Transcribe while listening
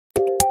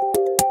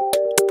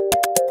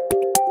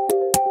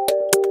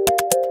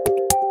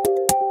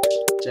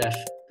Jeff.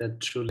 That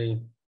truly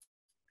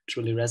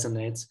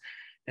resonates.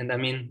 And I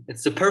mean,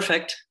 it's the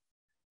perfect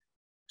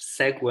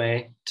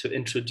segue to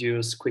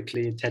introduce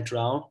quickly Ted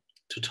Rao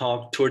to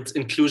talk towards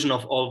inclusion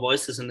of all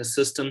voices in the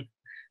system,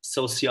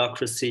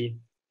 sociocracy,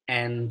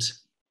 and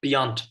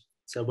beyond.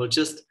 So we'll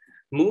just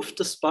move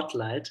the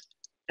spotlight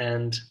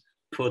and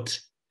put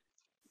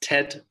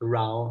Ted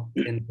Rao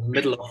in the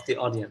middle of the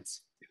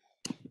audience.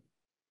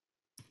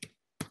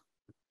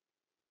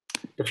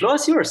 The floor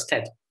is yours,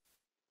 Ted.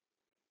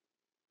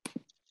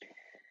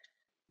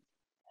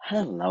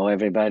 Hello,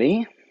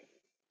 everybody.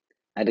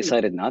 I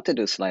decided not to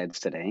do slides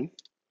today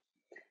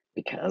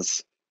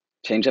because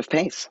change of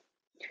pace.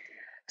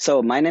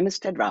 So my name is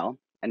Ted Rao,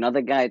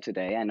 another guy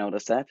today, I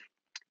noticed that.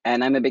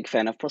 And I'm a big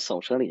fan of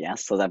pro-social,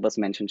 yes, so that was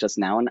mentioned just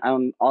now. And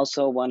I'm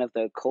also one of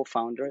the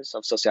co-founders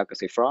of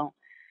Sociocracy for All.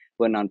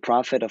 We're a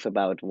nonprofit of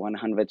about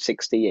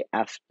 160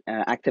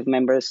 active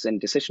members in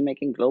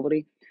decision-making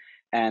globally,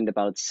 and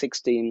about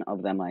 16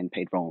 of them are in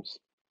paid roles.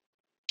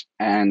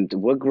 And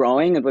we're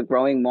growing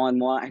more and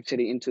more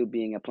actually into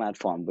being a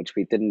platform, which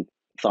we didn't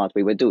thought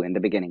we would do in the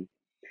beginning.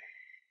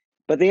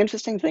 But the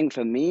interesting thing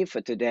for me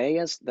for today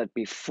is that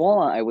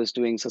before I was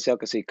doing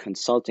sociocracy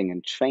consulting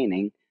and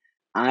training,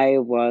 I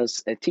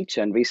was a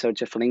teacher and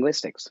researcher for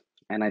linguistics,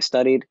 and I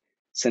studied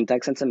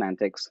syntax and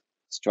semantics,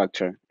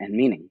 structure and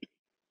meaning.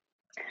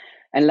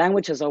 And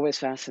language has always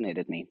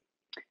fascinated me,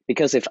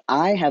 because if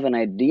I have an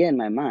idea in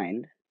my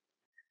mind,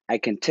 I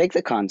can take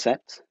the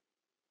concepts,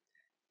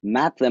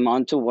 map them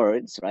onto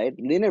words, right?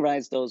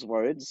 Linearize those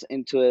words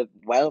into a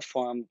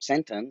well-formed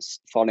sentence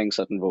following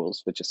certain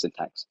rules, which is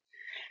syntax.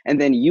 And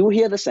then you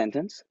hear the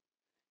sentence,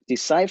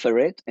 decipher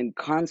it, and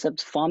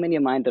concepts form in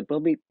your mind that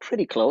will be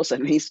pretty close,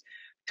 at least,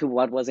 to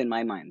what was in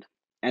my mind.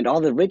 And all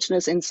the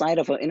richness inside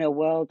of our inner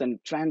world and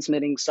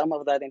transmitting some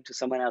of that into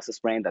someone else's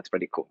brain, that's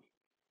pretty cool.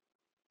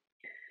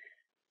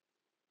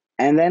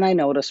 And then I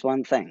noticed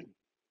one thing,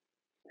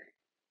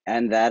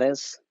 and that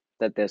is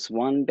that there's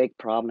one big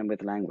problem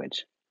with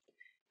language,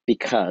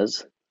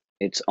 because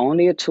it's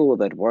only a tool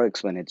that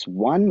works when it's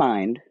one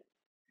mind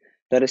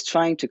that is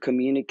trying to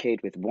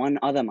communicate with one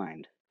other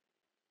mind.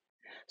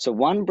 So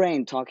one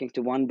brain talking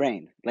to one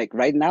brain. Like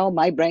right now,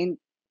 my brain,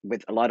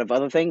 with a lot of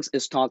other things,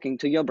 is talking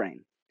to your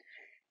brain.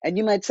 And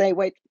you might say,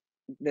 wait,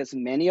 there's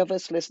many of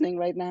us listening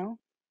right now.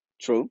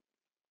 True.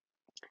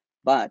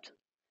 But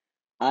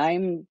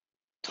I'm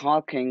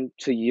talking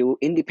to you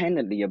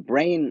independently. Your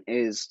brain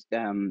is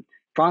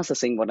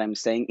processing what I'm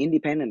saying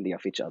independently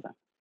of each other.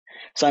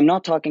 So I'm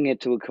not talking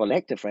it to a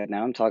collective right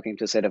now. I'm talking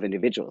to a set of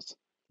individuals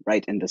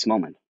right in this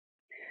moment.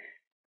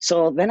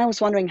 So then I was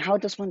wondering, how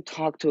does one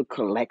talk to a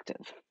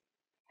collective?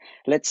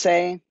 Let's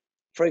say,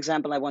 for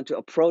example, I want to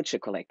approach a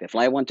collective.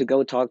 I want to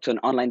go talk to an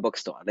online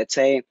bookstore. Let's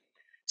say,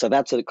 so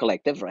that's a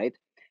collective, right?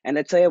 And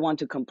let's say I want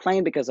to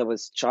complain because I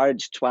was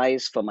charged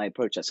twice for my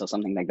purchase or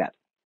something like that.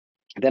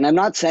 Then I'm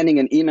not sending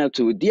an email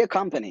to dear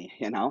company,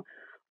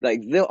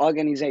 like the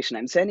organization.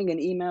 I'm sending an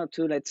email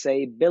to, let's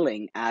say,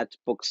 billing at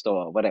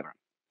bookstore, whatever.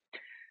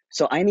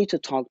 So I need to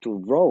talk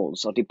to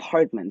roles or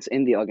departments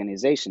in the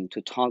organization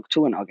to talk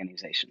to an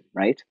organization,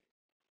 right?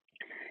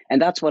 And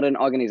that's what an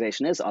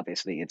organization is,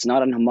 obviously. It's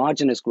not a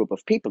homogeneous group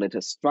of people, it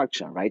is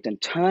structure, right? And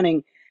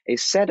turning a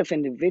set of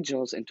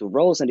individuals into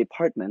roles and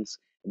departments,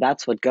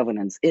 that's what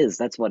governance is,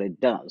 that's what it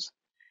does.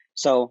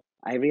 So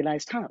I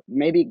realized,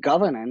 maybe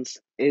governance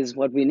is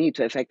what we need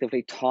to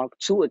effectively talk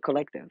to a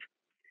collective.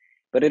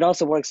 But it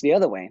also works the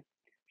other way.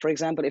 For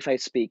example, if I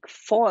speak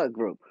for a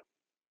group,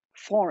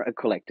 for a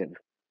collective,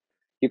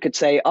 you could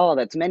say, oh,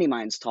 that's many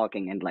minds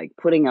talking and like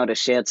putting out a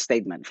shared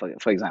statement,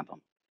 for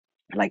example,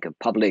 like a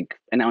public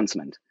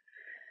announcement.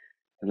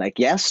 Like,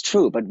 yes,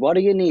 true, but what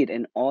do you need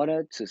in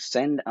order to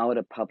send out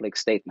a public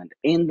statement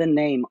in the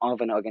name of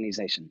an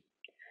organization?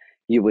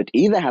 You would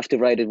either have to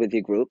write it with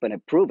your group and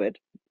approve it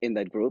in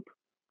that group,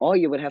 or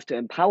you would have to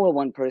empower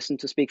one person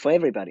to speak for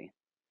everybody.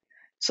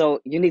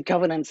 So you need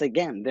governance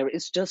again. There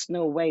is just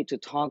no way to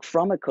talk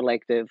from a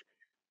collective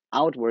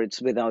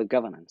outwards without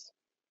governance.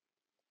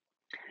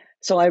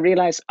 So I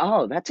realized,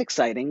 oh, that's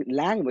exciting.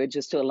 Language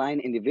is to align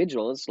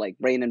individuals, like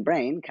brain and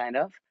brain, kind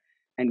of.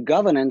 And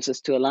governance is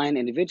to align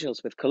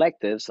individuals with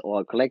collectives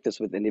or collectives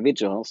with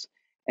individuals,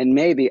 and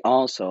maybe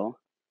also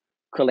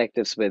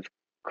collectives with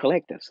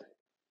collectives.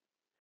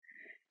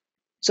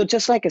 So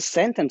just like a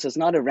sentence is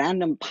not a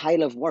random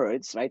pile of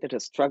words, right? It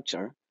has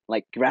structure.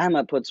 Like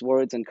grammar puts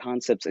words and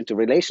concepts into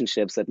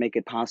relationships that make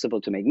it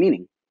possible to make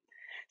meaning.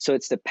 So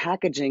it's the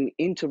packaging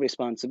into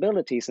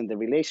responsibilities and the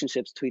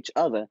relationships to each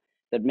other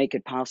that make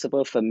it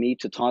possible for me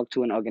to talk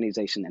to an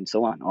organization and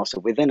so on, also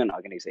within an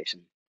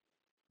organization.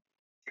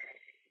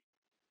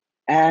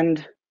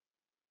 And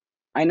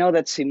I know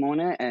that Simone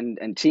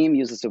and team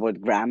uses the word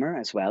grammar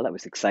as well. I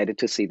was excited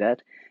to see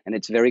that. And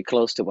it's very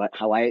close to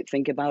how I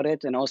think about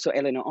it. And also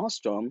Eleanor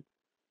Ostrom,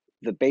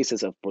 the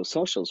basis of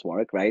pro-social's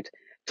work, right,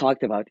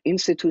 talked about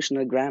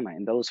institutional grammar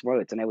in those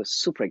words. And I was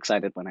super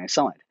excited when I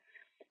saw it.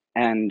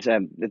 And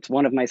it's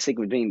one of my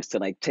secret dreams to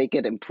like take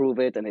it, improve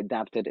it, and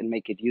adapt it and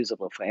make it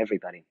usable for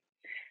everybody.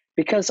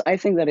 Because I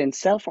think that in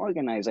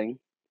self-organizing,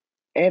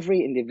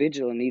 every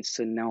individual needs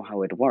to know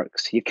how it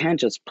works. You can't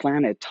just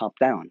plan it top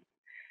down.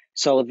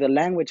 So the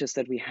languages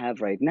that we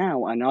have right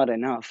now are not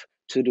enough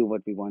to do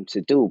what we want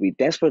to do. We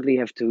desperately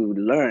have to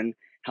learn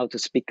how to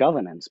speak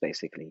governance,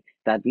 basically,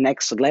 that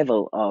next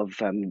level of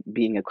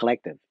being a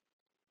collective.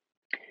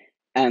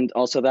 And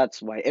also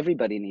that's why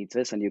everybody needs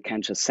this, and you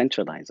can't just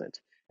centralize it.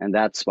 And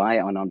that's why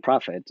our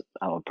nonprofit,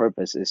 our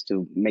purpose is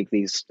to make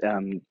these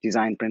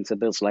design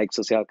principles like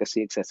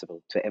sociocracy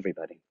accessible to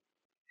everybody.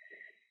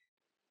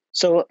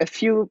 So a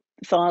few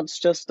thoughts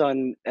just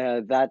on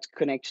that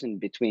connection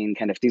between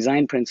kind of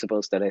design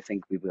principles that I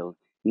think we will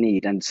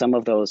need. And some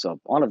of those, or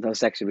all of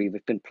those actually,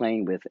 we've been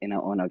playing with in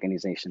our own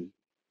organization.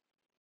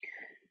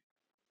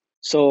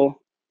 So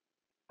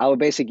our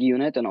basic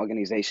unit and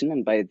organization,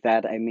 and by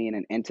that I mean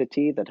an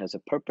entity that has a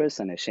purpose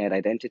and a shared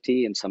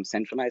identity and some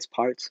centralized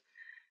parts.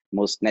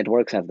 Most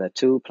networks have that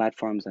too,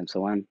 platforms and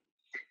so on.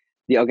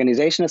 The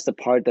organization is the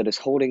part that is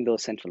holding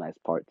those centralized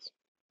parts.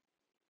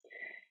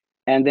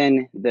 And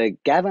then the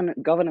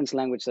governance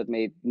language that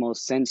made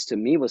most sense to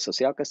me was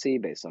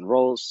sociocracy, based on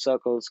roles,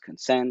 circles,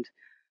 consent,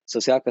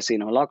 sociocracy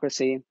and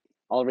holacracy,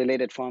 all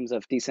related forms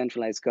of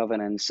decentralized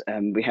governance.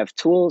 We have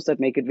tools that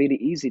make it really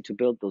easy to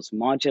build those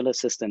modular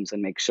systems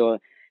and make sure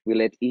we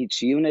let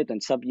each unit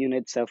and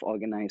subunit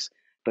self-organize,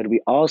 but we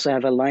also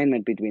have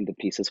alignment between the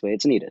pieces where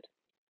it's needed,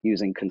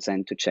 using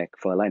consent to check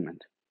for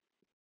alignment.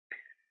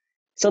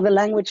 So the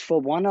language for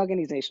one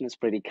organization is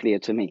pretty clear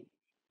to me.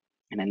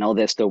 And I know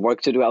there's still work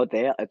to do out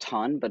there, a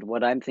ton, but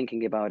what I'm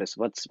thinking about is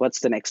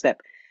what's the next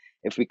step?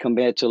 If we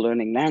compare it to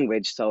learning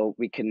language, so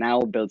we can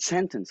now build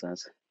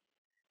sentences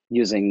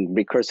using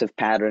recursive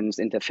patterns,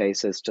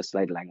 interfaces, just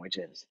like language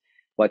is.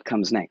 What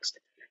comes next?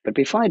 But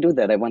before I do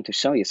that, I want to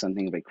show you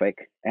something real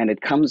quick. And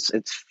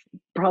it's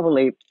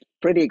probably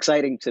pretty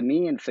exciting to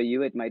me, and for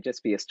you, it might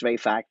just be a stray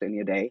fact in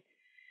your day.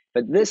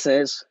 But this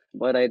is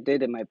what I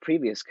did in my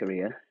previous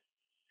career.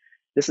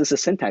 This is a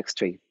syntax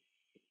tree.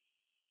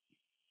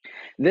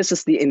 This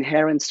is the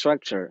inherent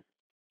structure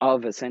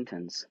of a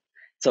sentence.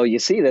 So you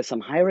see there's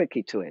some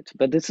hierarchy to it,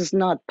 but this is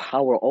not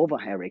power over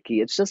hierarchy.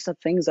 It's just that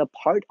things are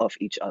part of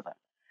each other.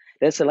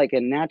 There's like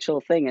a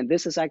natural thing. And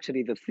this is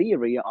actually the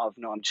theory of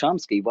Noam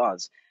Chomsky,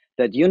 was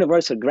that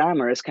universal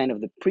grammar is kind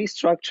of the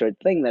pre-structured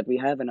thing that we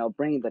have in our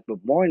brain that we're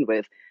born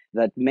with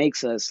that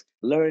makes us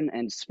learn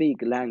and speak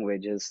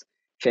languages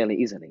fairly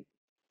easily.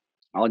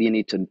 All you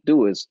need to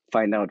do is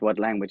find out what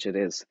language it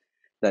is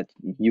that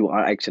you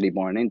are actually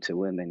born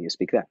into, and then you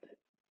speak that.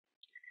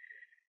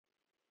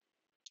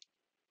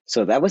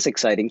 So that was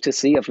exciting to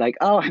see, of like,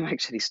 oh, I'm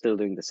actually still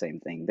doing the same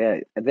thing.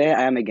 There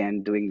I am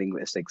again doing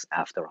linguistics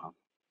after all.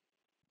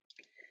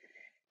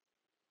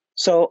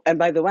 So, and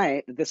by the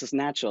way, this is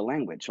natural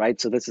language, right?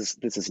 So this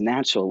is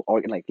natural,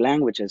 or like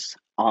languages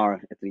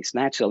are, at least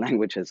natural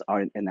languages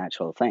are a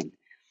natural thing.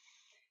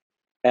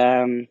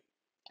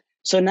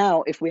 So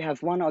now if we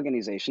have one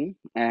organization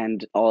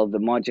and all the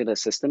modular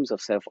systems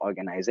of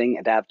self-organizing,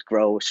 adapt,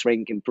 grow,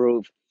 shrink,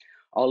 improve,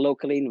 all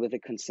locally and with the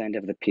consent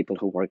of the people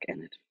who work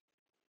in it.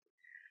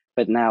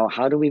 But now,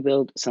 how do we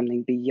build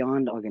something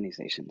beyond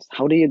organizations?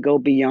 How do you go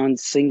beyond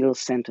single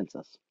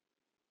sentences?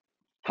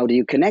 How do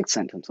you connect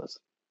sentences?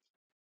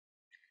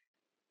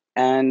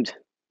 And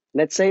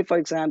let's say, for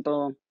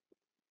example,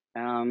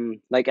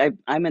 like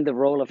I'm in the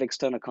role of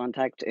external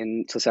contact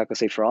in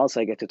Sociocracy for All,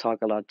 so I get to talk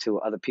a lot to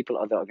other people,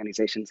 other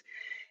organizations.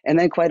 And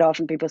then quite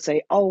often people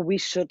say, oh, we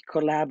should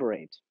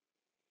collaborate.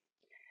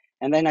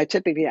 And then I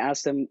typically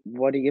ask them,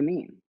 what do you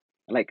mean?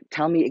 Like,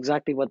 tell me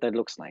exactly what that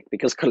looks like,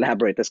 because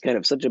collaborate is kind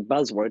of such a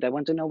buzzword. I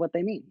want to know what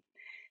they mean.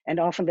 And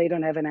often they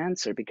don't have an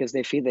answer because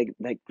they feel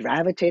they're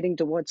gravitating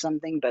towards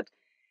something, but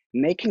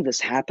making this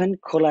happen,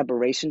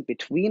 collaboration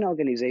between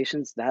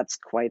organizations, that's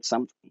quite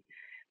something.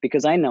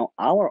 Because I know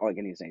our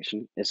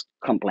organization is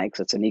complex,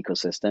 it's an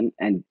ecosystem,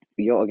 and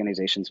your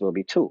organizations will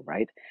be too,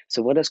 right?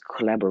 So what does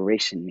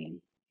collaboration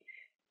mean?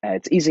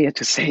 It's easier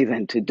to say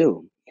than to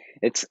do.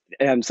 It's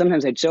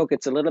sometimes I joke,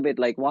 it's a little bit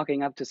like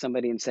walking up to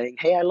somebody and saying,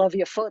 hey, I love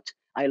your foot.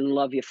 I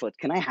love your foot.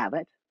 Can I have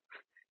it?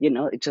 You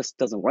know, it just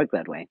doesn't work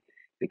that way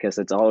because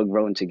it's all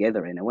grown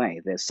together in a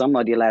way. There's some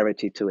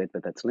modularity to it,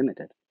 but that's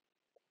limited.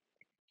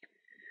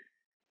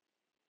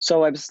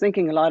 So I was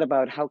thinking a lot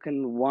about how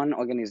can one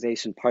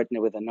organization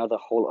partner with another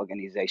whole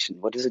organization?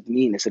 What does it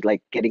mean? Is it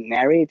like getting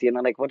married? You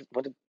know, like what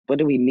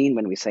do we mean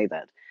when we say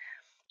that?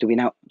 Do we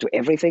now do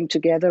everything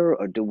together,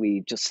 or do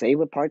we just say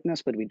we're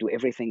partners, but we do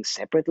everything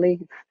separately?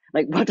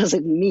 Like, what does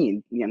it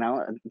mean? You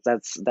know,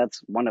 that's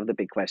one of the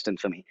big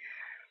questions for me.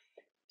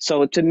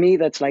 So to me,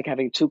 that's like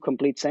having two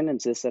complete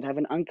sentences that have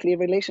an unclear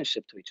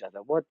relationship to each other.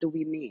 What do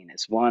we mean?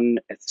 Is one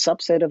a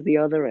subset of the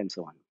other, and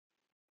so on?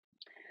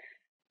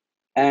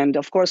 And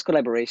of course,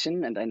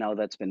 collaboration, and I know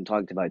that's been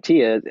talked about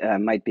here,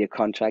 might be a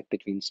contract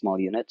between small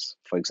units.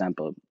 For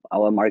example,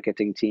 our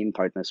marketing team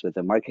partners with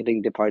the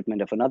marketing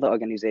department of another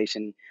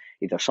organization,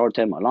 either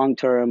short-term or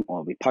long-term,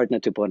 or we partner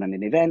to put on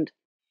an event.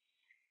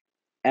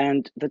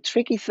 And the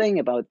tricky thing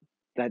about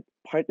that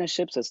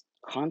partnerships as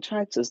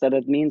contracts is that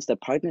it means that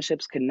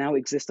partnerships can now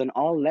exist on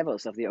all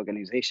levels of the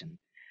organization.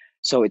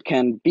 So it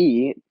can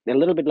be a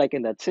little bit like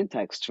in that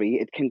syntax tree,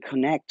 it can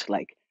connect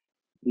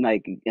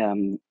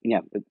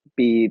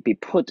be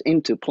plugged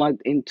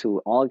into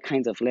all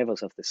kinds of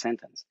levels of the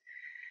sentence.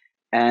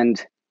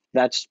 And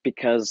that's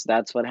because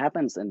that's what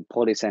happens in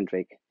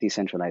polycentric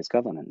decentralized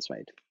governance,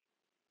 right?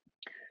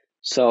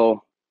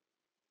 So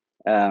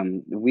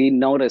we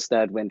notice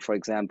that when, for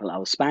example,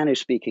 our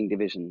Spanish-speaking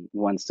division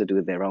wants to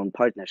do their own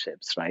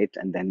partnerships, right?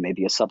 And then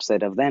maybe a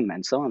subset of them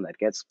and so on, that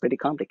gets pretty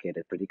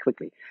complicated pretty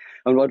quickly.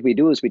 And what we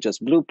do is we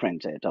just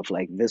blueprint it of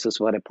like, this is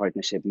what a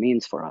partnership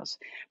means for us.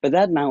 But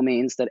that now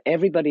means that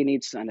everybody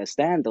needs to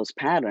understand those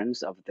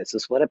patterns of this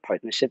is what a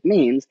partnership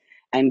means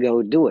and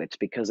go do it,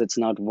 because it's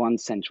not one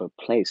central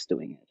place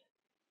doing it.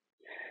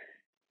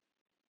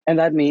 And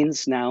that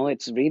means now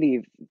it's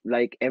really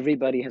like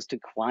everybody has to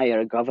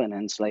acquire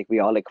governance like we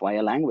all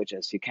acquire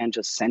languages. You can't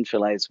just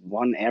centralize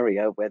one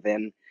area where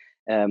then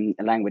a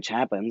language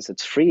happens.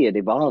 It's free, it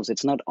evolves,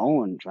 it's not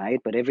owned, right?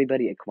 But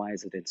everybody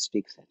acquires it and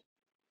speaks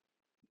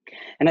it.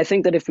 And I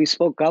think that if we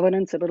spoke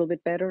governance a little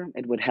bit better,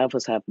 it would help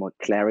us have more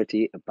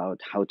clarity about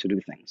how to do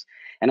things.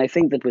 And I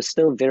think that we're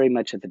still very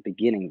much at the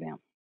beginning there.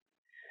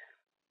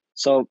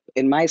 So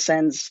in my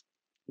sense,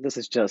 this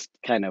is just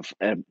kind of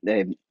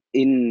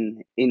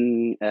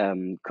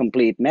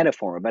complete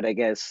metaphor, but I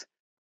guess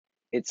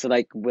it's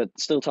like we're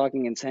still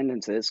talking in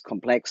sentences,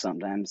 complex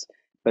sometimes,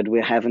 but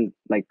we haven't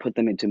like put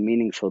them into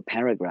meaningful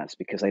paragraphs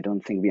because I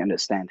don't think we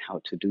understand how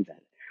to do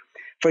that.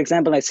 For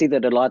example, I see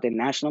that a lot in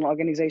national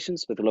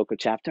organizations with local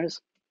chapters.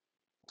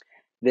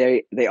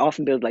 They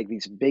often build like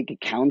these big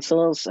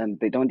councils and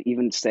they don't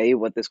even say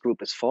what this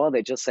group is for.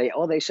 They just say,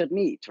 oh, they should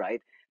meet,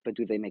 right? But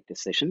do they make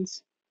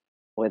decisions?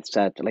 Or is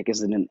that like,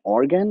 is it an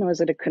organ or is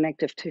it a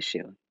connective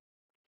tissue?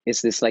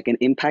 Is this like an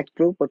impact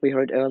group, what we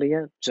heard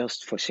earlier,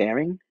 just for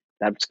sharing?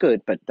 That's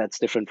good, but that's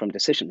different from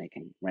decision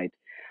making, right?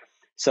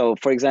 So,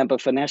 for example,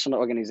 for national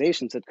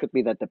organizations, it could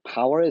be that the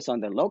power is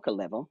on the local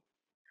level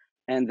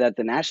and that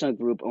the national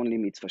group only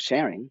meets for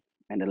sharing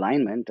and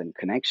alignment and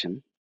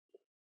connection.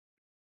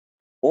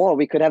 Or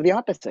we could have the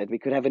opposite. We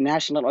could have a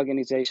national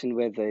organization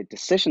where the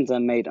decisions are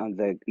made on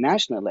the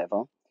national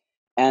level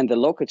and the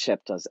local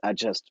chapters are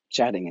just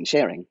chatting and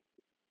sharing.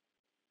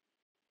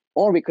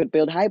 Or we could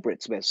build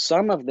hybrids where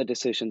some of the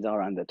decisions are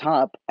on the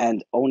top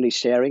and only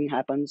sharing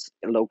happens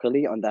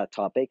locally on that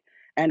topic,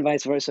 and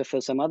vice versa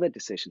for some other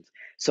decisions.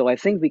 So I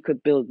think we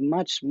could build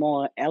much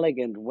more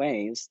elegant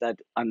ways that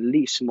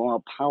unleash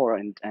more power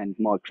and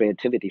more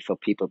creativity for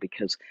people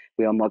because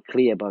we are more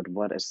clear about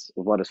what is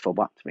for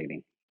what,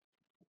 really.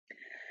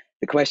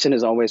 The question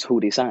is always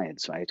who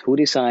decides, right? Who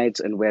decides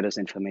and where does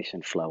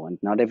information flow? And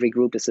not every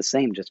group is the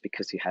same just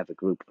because you have a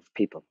group of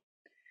people.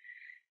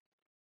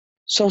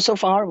 So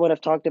far, what I've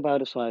talked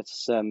about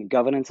is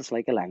governance is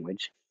like a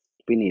language.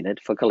 We need it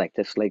for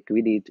collectives, like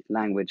we need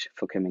language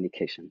for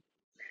communication.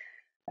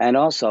 And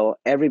also,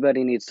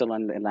 everybody needs to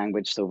learn a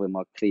language so we're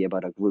more clear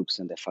about our groups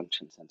and their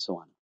functions and so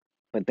on.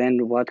 But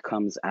then what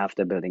comes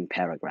after building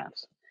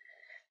paragraphs?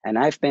 And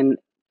I've been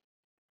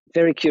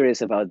very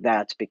curious about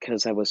that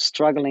because I was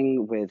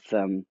struggling with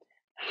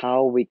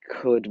how we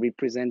could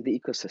represent the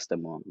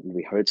ecosystem more.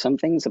 We heard some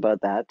things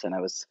about that, and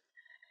I was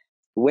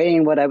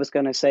weighing what I was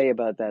going to say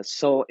about that.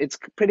 So it's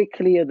pretty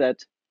clear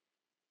that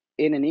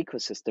in an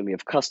ecosystem, we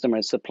have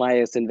customers,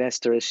 suppliers,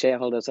 investors,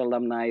 shareholders,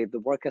 alumni, the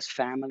workers'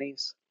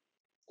 families,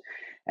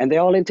 and they're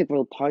all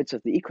integral parts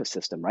of the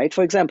ecosystem, right?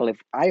 For example, if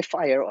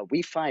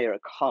we fire a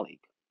colleague,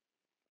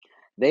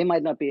 they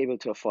might not be able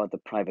to afford the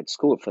private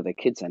school for their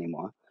kids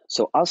anymore.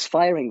 So us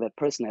firing that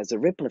person has a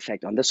ripple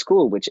effect on the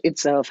school, which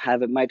itself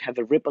might have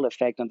a ripple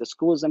effect on the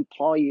school's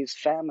employees,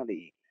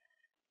 family,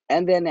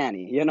 and their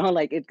nanny. You know,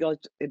 like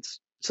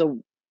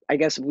so I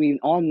guess we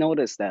all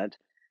notice that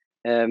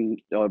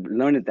or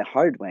learn it the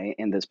hard way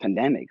in this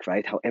pandemic,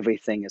 right? How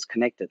everything is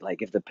connected.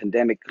 Like if the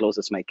pandemic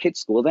closes my kid's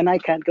school, then I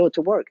can't go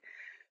to work.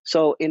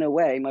 So in a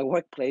way, my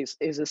workplace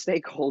is a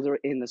stakeholder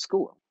in the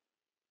school.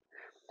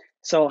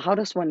 So how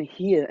does one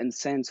hear and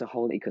sense a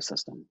whole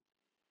ecosystem?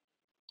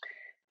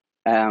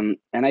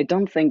 And I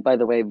don't think, by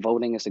the way,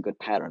 voting is a good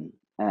pattern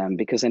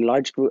because in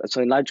large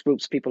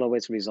groups, people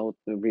always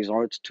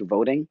resort to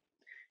voting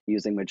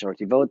using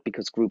majority vote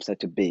because groups are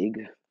too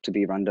big to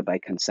be run by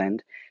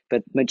consent.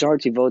 But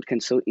majority vote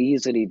can so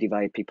easily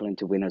divide people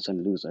into winners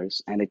and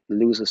losers, and it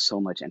loses so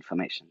much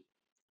information.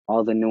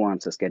 All the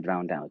nuances get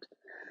drowned out.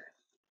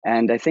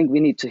 And I think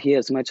we need to hear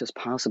as much as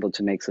possible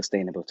to make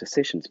sustainable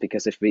decisions,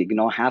 because if we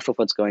ignore half of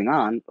what's going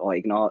on or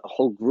ignore a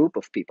whole group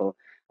of people,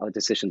 our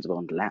decisions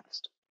won't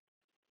last.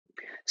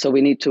 So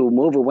we need to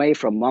move away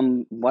from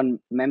one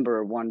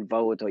member, one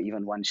vote, or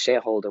even one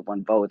shareholder,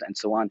 one vote, and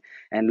so on,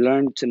 and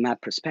learn to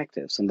map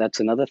perspectives. And that's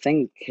another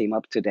thing came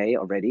up today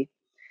already.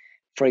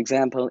 For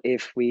example,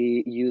 if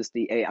we use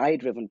the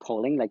AI-driven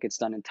polling like it's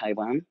done in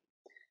Taiwan,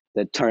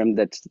 the term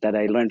that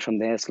I learned from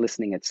there is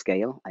listening at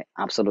scale. I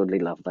absolutely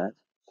love that.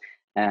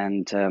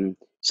 And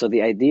so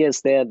the idea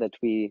is there that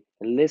we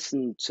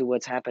listen to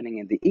what's happening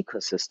in the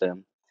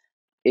ecosystem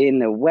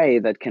in a way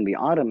that can be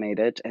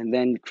automated and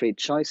then create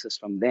choices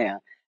from there.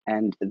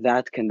 And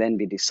that can then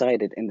be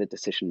decided in the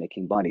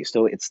decision-making body.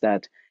 So it's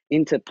that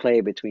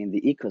interplay between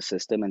the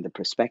ecosystem and the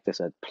perspectives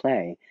at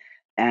play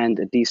and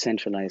a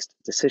decentralized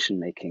decision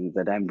making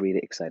that I'm really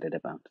excited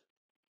about.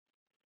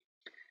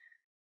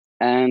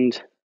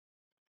 And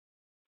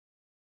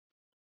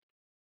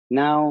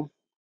now,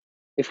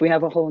 if we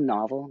have a whole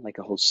novel, like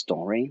a whole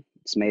story,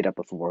 it's made up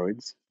of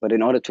words, but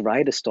in order to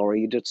write a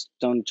story, you just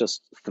don't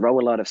just throw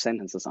a lot of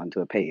sentences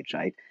onto a page,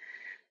 right?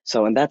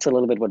 So, and that's a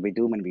little bit what we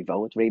do when we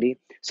vote, really.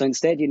 So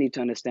instead, you need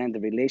to understand the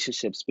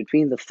relationships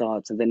between the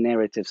thoughts and the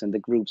narratives and the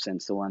groups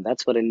and so on.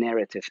 That's what a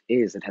narrative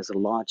is. It has a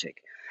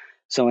logic.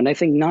 So, and I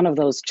think none of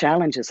those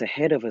challenges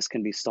ahead of us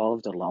can be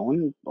solved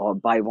alone or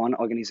by one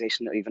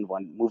organization or even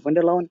one movement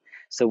alone.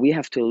 So we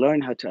have to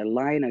learn how to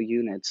align our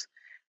units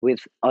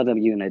with other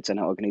units and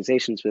our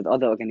organizations with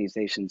other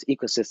organizations,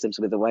 ecosystems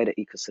with a wider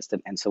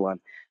ecosystem and so on.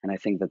 And I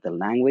think that the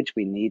language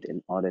we need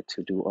in order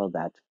to do all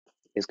that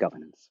is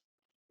governance.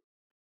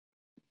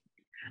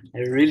 I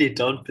really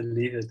don't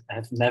believe it.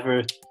 I've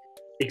never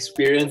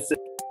experienced it.